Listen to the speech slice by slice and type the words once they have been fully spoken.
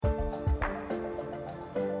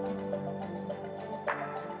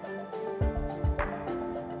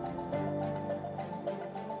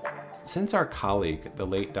Since our colleague, the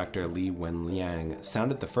late Dr. Li Wenliang,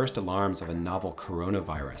 sounded the first alarms of a novel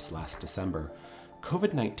coronavirus last December,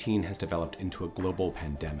 COVID-19 has developed into a global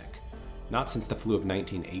pandemic. Not since the flu of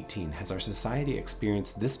 1918 has our society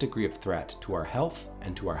experienced this degree of threat to our health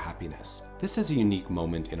and to our happiness. This is a unique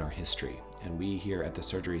moment in our history, and we here at the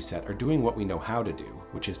Surgery Set are doing what we know how to do,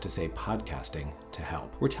 which is to say podcasting to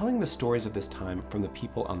help. We're telling the stories of this time from the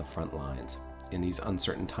people on the front lines. In these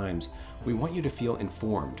uncertain times, we want you to feel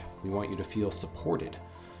informed. We want you to feel supported.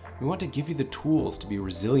 We want to give you the tools to be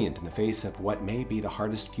resilient in the face of what may be the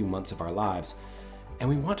hardest few months of our lives. And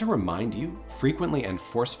we want to remind you, frequently and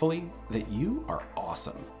forcefully, that you are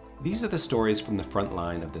awesome. These are the stories from the front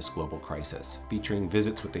line of this global crisis, featuring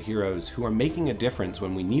visits with the heroes who are making a difference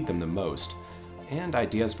when we need them the most, and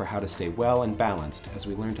ideas for how to stay well and balanced as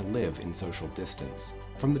we learn to live in social distance.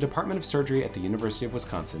 From the Department of Surgery at the University of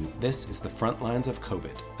Wisconsin, this is the Frontlines of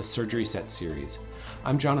COVID, a Surgery Set series.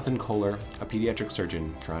 I'm Jonathan Kohler, a pediatric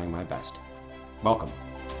surgeon trying my best. Welcome.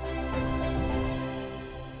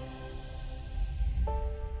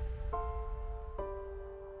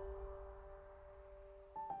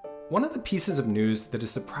 One of the pieces of news that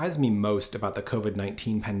has surprised me most about the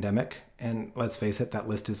COVID-19 pandemic, and let's face it, that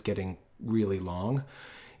list is getting really long,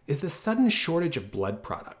 is the sudden shortage of blood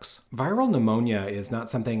products. Viral pneumonia is not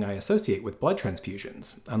something I associate with blood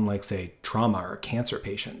transfusions, unlike, say, trauma or cancer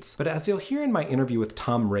patients. But as you'll hear in my interview with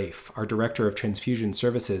Tom Rafe, our Director of Transfusion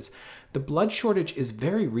Services, the blood shortage is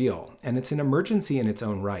very real, and it's an emergency in its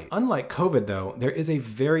own right. Unlike COVID, though, there is a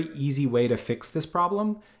very easy way to fix this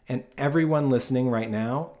problem, and everyone listening right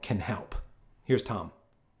now can help. Here's Tom.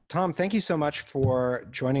 Tom, thank you so much for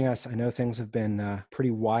joining us. I know things have been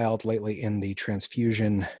pretty wild lately in the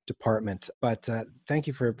transfusion department, but thank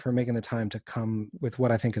you for making the time to come with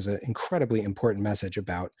what I think is an incredibly important message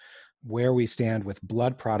about where we stand with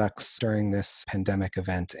blood products during this pandemic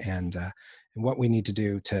event and what we need to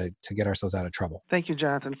do to get ourselves out of trouble. Thank you,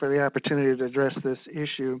 Jonathan, for the opportunity to address this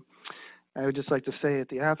issue. I would just like to say at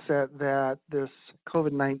the outset that this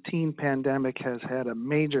COVID-19 pandemic has had a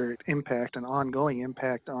major impact, an ongoing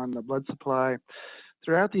impact on the blood supply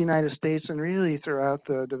throughout the United States and really throughout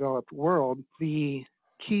the developed world. The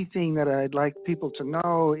key thing that I'd like people to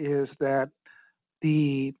know is that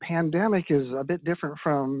the pandemic is a bit different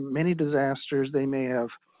from many disasters they may have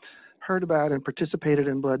heard about and participated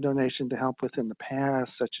in blood donation to help with in the past,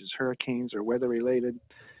 such as hurricanes or weather-related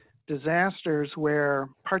disasters where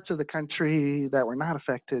parts of the country that were not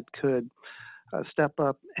affected could step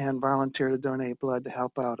up and volunteer to donate blood to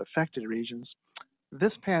help out affected regions.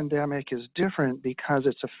 This pandemic is different because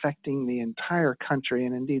it's affecting the entire country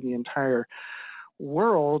and indeed the entire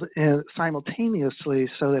world simultaneously,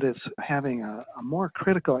 so that it's having a more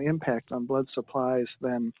critical impact on blood supplies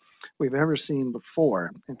than we've ever seen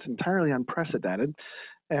before. It's entirely unprecedented.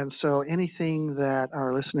 And so anything that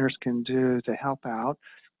our listeners can do to help out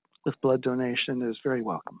with blood donation is very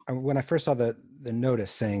welcome. When I first saw the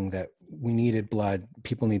notice saying that we needed blood,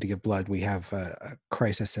 people need to give blood, we have a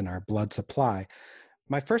crisis in our blood supply,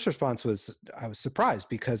 my first response was I was surprised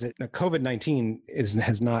because COVID-19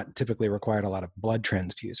 has not typically required a lot of blood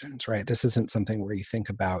transfusions, right? This isn't something where you think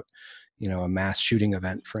about, a mass shooting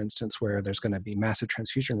event, for instance, where there's going to be massive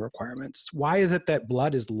transfusion requirements. Why is it that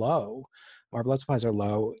blood is low? Our blood supplies are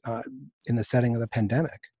low in the setting of the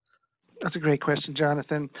pandemic. That's a great question,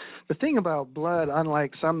 Jonathan. The thing about blood,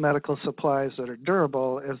 unlike some medical supplies that are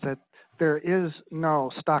durable, is that there is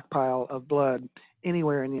no stockpile of blood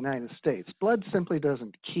anywhere in the United States. Blood simply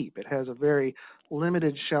doesn't keep. It has a very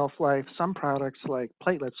limited shelf life. Some products like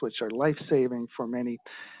platelets, which are life-saving for many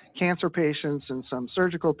cancer patients and some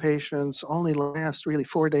surgical patients, only last really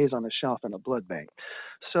 4 days on the shelf in a blood bank.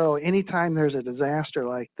 So anytime there's a disaster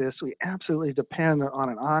like this, we absolutely depend on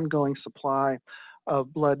an ongoing supply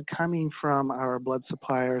of blood coming from our blood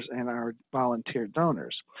suppliers and our volunteer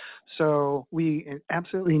donors. So we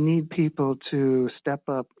absolutely need people to step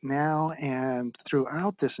up now and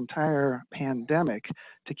throughout this entire pandemic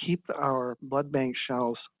to keep our blood bank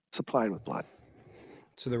shelves supplied with blood.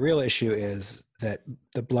 So the real issue is that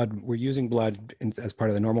we're using blood as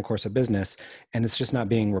part of the normal course of business, and it's just not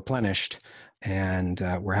being replenished, and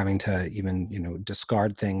we're having to even,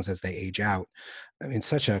 discard things as they age out. I mean,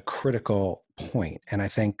 such a critical point. And I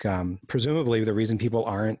think presumably the reason people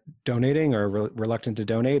aren't donating or reluctant to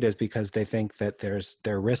donate is because they think that there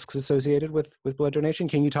are risks associated with blood donation.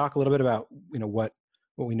 Can you talk a little bit about,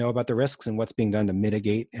 what we know about the risks and what's being done to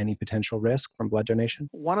mitigate any potential risk from blood donation?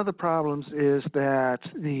 One of the problems is that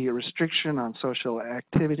the restriction on social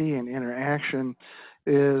activity and interaction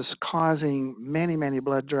is causing many, many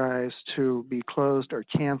blood drives to be closed or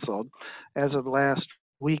canceled. As of last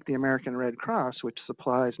week, the American Red Cross, which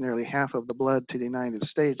supplies nearly half of the blood to the United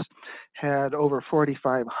States, had over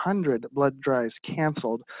 4,500 blood drives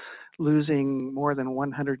canceled, losing more than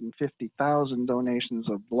 150,000 donations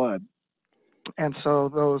of blood. And so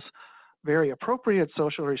those very appropriate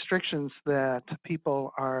social restrictions that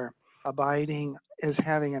people are abiding is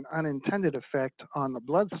having an unintended effect on the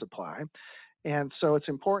blood supply. And so it's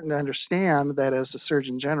important to understand that, as the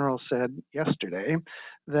Surgeon General said yesterday,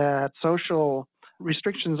 that social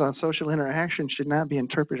restrictions on social interaction should not be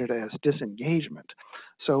interpreted as disengagement.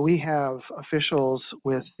 So we have officials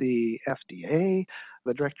with the FDA,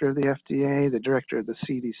 the director of the FDA, the director of the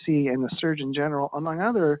CDC, and the Surgeon General, among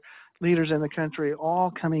other leaders in the country,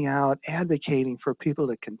 all coming out advocating for people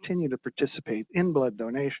to continue to participate in blood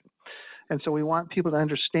donation. And so we want people to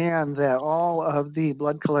understand that all of the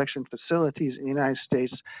blood collection facilities in the United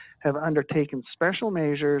States have undertaken special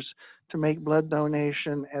measures to make blood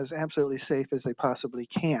donation as absolutely safe as they possibly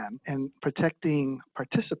can, and protecting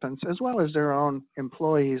participants as well as their own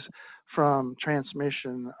employees from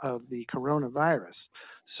transmission of the coronavirus.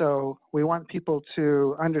 So we want people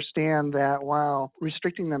to understand that while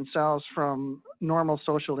restricting themselves from normal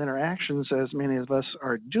social interactions, as many of us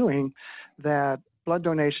are doing, that blood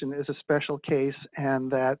donation is a special case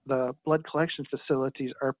and that the blood collection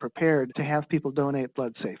facilities are prepared to have people donate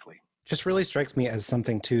blood safely. Just really strikes me as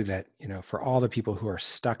something too that, for all the people who are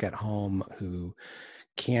stuck at home, who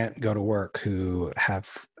can't go to work, who have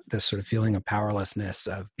this sort of feeling of powerlessness,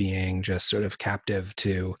 of being just sort of captive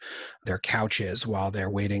to their couches while they're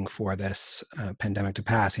waiting for this pandemic to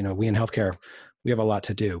pass. We in healthcare, we have a lot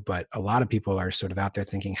to do, but a lot of people are sort of out there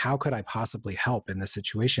thinking, how could I possibly help in this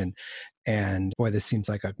situation? And boy, this seems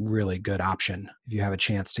like a really good option. If you have a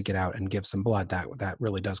chance to get out and give some blood, that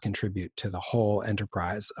really does contribute to the whole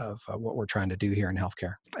enterprise of what we're trying to do here in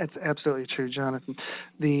healthcare. That's absolutely true, Jonathan.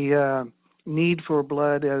 The need for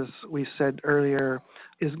blood, as we said earlier,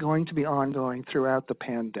 is going to be ongoing throughout the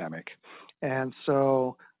pandemic. And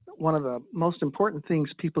so one of the most important things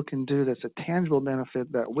people can do that's a tangible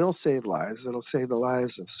benefit that will save lives, that'll save the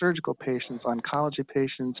lives of surgical patients, oncology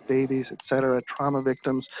patients, babies, et cetera, trauma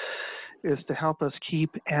victims, is to help us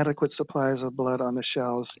keep adequate supplies of blood on the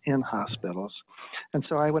shelves in hospitals. And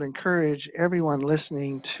so I would encourage everyone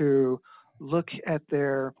listening to look at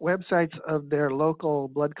their websites of their local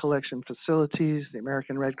blood collection facilities, the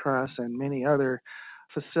American Red Cross and many other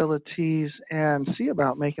facilities, and see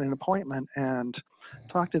about making an appointment and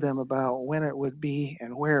talk to them about when it would be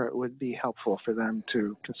and where it would be helpful for them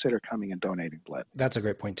to consider coming and donating blood. That's a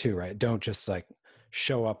great point too, right? Don't just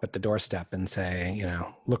show up at the doorstep and say,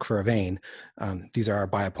 look for a vein. These are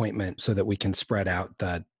by appointment so that we can spread out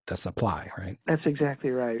the supply, right? That's exactly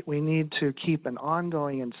right. We need to keep an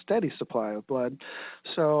ongoing and steady supply of blood.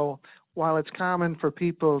 So while it's common for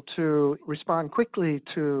people to respond quickly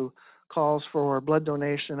to calls for blood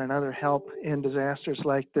donation and other help in disasters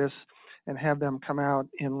like this and have them come out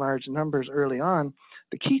in large numbers early on,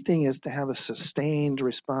 the key thing is to have a sustained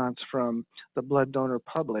response from the blood donor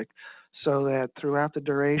public so that throughout the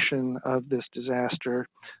duration of this disaster,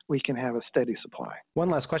 we can have a steady supply. One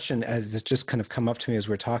last question that's just kind of come up to me as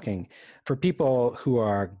we're talking. For people who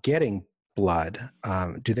are getting blood,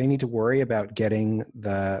 do they need to worry about getting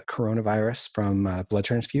the coronavirus from blood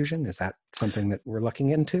transfusion? Is that something that we're looking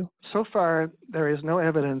into? So far, there is no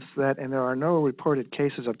evidence that, and there are no reported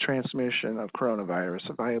cases of transmission of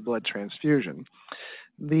coronavirus via blood transfusion.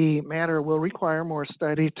 The matter will require more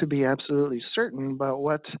study to be absolutely certain, but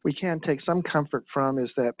what we can take some comfort from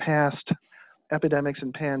is that past epidemics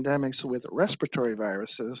and pandemics with respiratory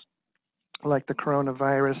viruses, like the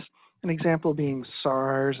coronavirus, an example being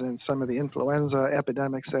SARS and some of the influenza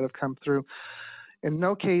epidemics that have come through, in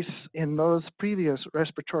no case in those previous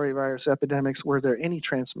respiratory virus epidemics were there any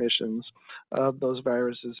transmissions of those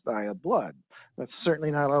viruses via blood. That's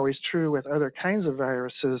certainly not always true with other kinds of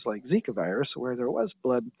viruses like Zika virus, where there was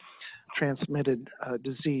blood transmitted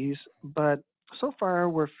disease. But so far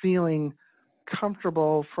we're feeling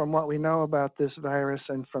comfortable from what we know about this virus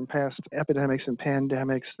and from past epidemics and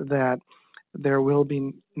pandemics that there will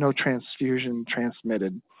be no transfusion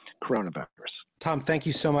transmitted coronavirus. Tom, thank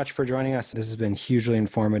you so much for joining us. This has been hugely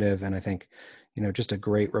informative, and I think, just a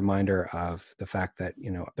great reminder of the fact that,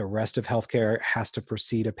 the rest of healthcare has to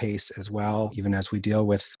proceed apace as well, even as we deal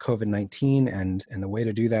with COVID-19, and the way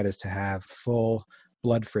to do that is to have full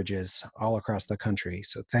blood fridges all across the country.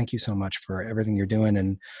 So thank you so much for everything you're doing,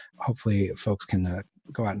 and hopefully folks can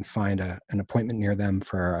go out and find an appointment near them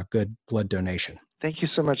for a good blood donation. Thank you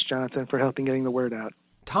so much, Jonathan, for helping getting the word out.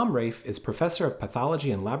 Tom Rafe is Professor of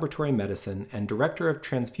Pathology and Laboratory Medicine and Director of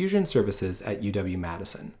Transfusion Services at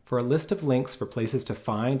UW-Madison. For a list of links for places to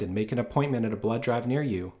find and make an appointment at a blood drive near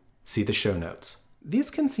you, see the show notes.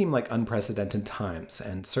 These can seem like unprecedented times,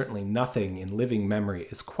 and certainly nothing in living memory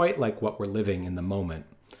is quite like what we're living in the moment.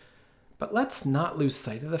 But let's not lose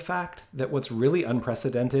sight of the fact that what's really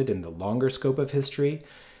unprecedented in the longer scope of history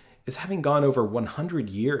is having gone over 100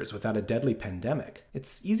 years without a deadly pandemic.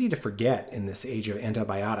 It's easy to forget in this age of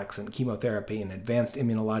antibiotics and chemotherapy and advanced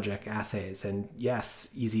immunologic assays and,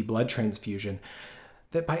 yes, easy blood transfusion,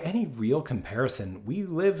 that by any real comparison, we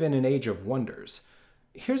live in an age of wonders.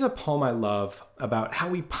 Here's a poem I love about how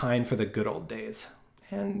we pine for the good old days,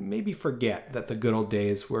 and maybe forget that the good old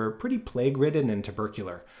days were pretty plague-ridden and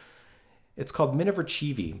tubercular. It's called Miniver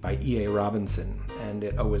Cheevy by E.A. Robinson, and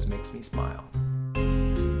it always makes me smile.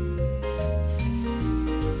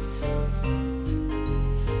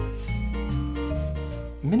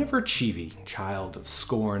 Miniver Cheevy, child of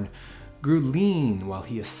scorn, grew lean while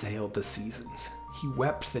he assailed the seasons. He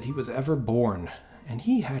wept that he was ever born, and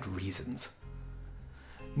he had reasons.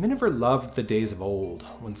 Miniver loved the days of old,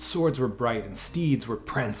 when swords were bright and steeds were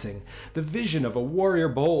prancing. The vision of a warrior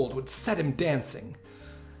bold would set him dancing.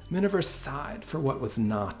 Miniver sighed for what was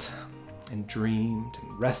not, and dreamed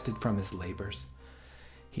and rested from his labors.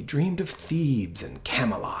 He dreamed of Thebes and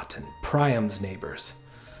Camelot and Priam's neighbors.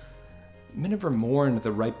 Miniver mourned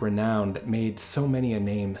the ripe renown that made so many a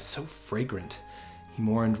name so fragrant. He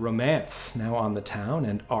mourned romance, now on the town,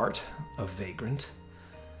 and art, a vagrant.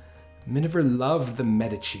 Miniver loved the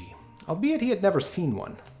Medici, albeit he had never seen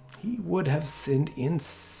one. He would have sinned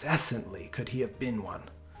incessantly could he have been one.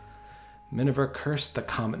 Miniver cursed the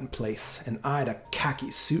commonplace and eyed a khaki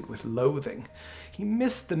suit with loathing. He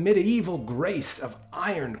missed the medieval grace of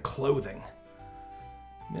iron clothing.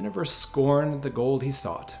 Miniver scorned the gold he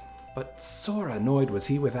sought, but sore annoyed was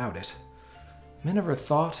he without it. Miniver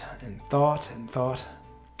thought and thought and thought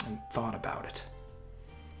and thought about it.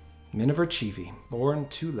 Miniver Cheevy, born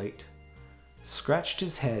too late, scratched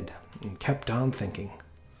his head and kept on thinking.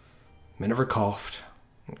 Miniver coughed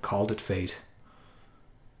and called it fate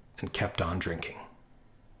and kept on drinking.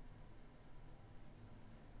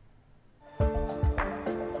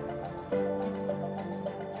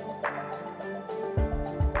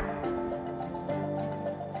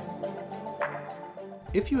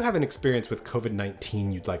 If you have an experience with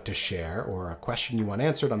COVID-19 you'd like to share or a question you want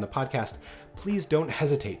answered on the podcast, please don't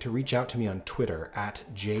hesitate to reach out to me on Twitter at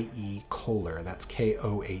JEKohler. That's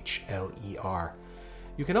Kohler.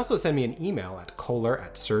 You can also send me an email at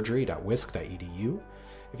kohler@surgery.wisc.edu.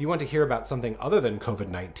 If you want to hear about something other than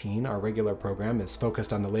COVID-19, our regular program is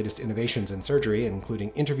focused on the latest innovations in surgery, including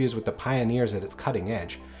interviews with the pioneers at its cutting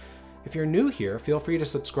edge. If you're new here, feel free to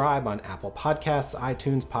subscribe on Apple Podcasts,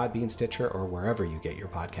 iTunes, Podbean, Stitcher, or wherever you get your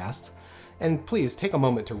podcasts. And please take a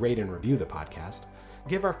moment to rate and review the podcast.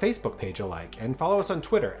 Give our Facebook page a like, and follow us on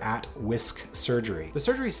Twitter at Wisc Surgery. The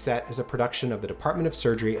Surgery Set is a production of the Department of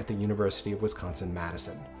Surgery at the University of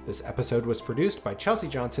Wisconsin-Madison. This episode was produced by Chelsea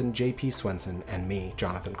Johnson, J.P. Swenson, and me,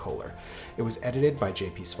 Jonathan Kohler. It was edited by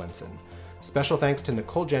J.P. Swenson. Special thanks to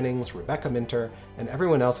Nicole Jennings, Rebecca Minter, and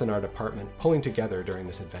everyone else in our department pulling together during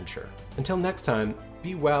this adventure. Until next time,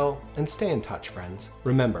 be well and stay in touch, friends.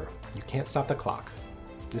 Remember, you can't stop the clock.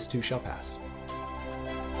 This too shall pass.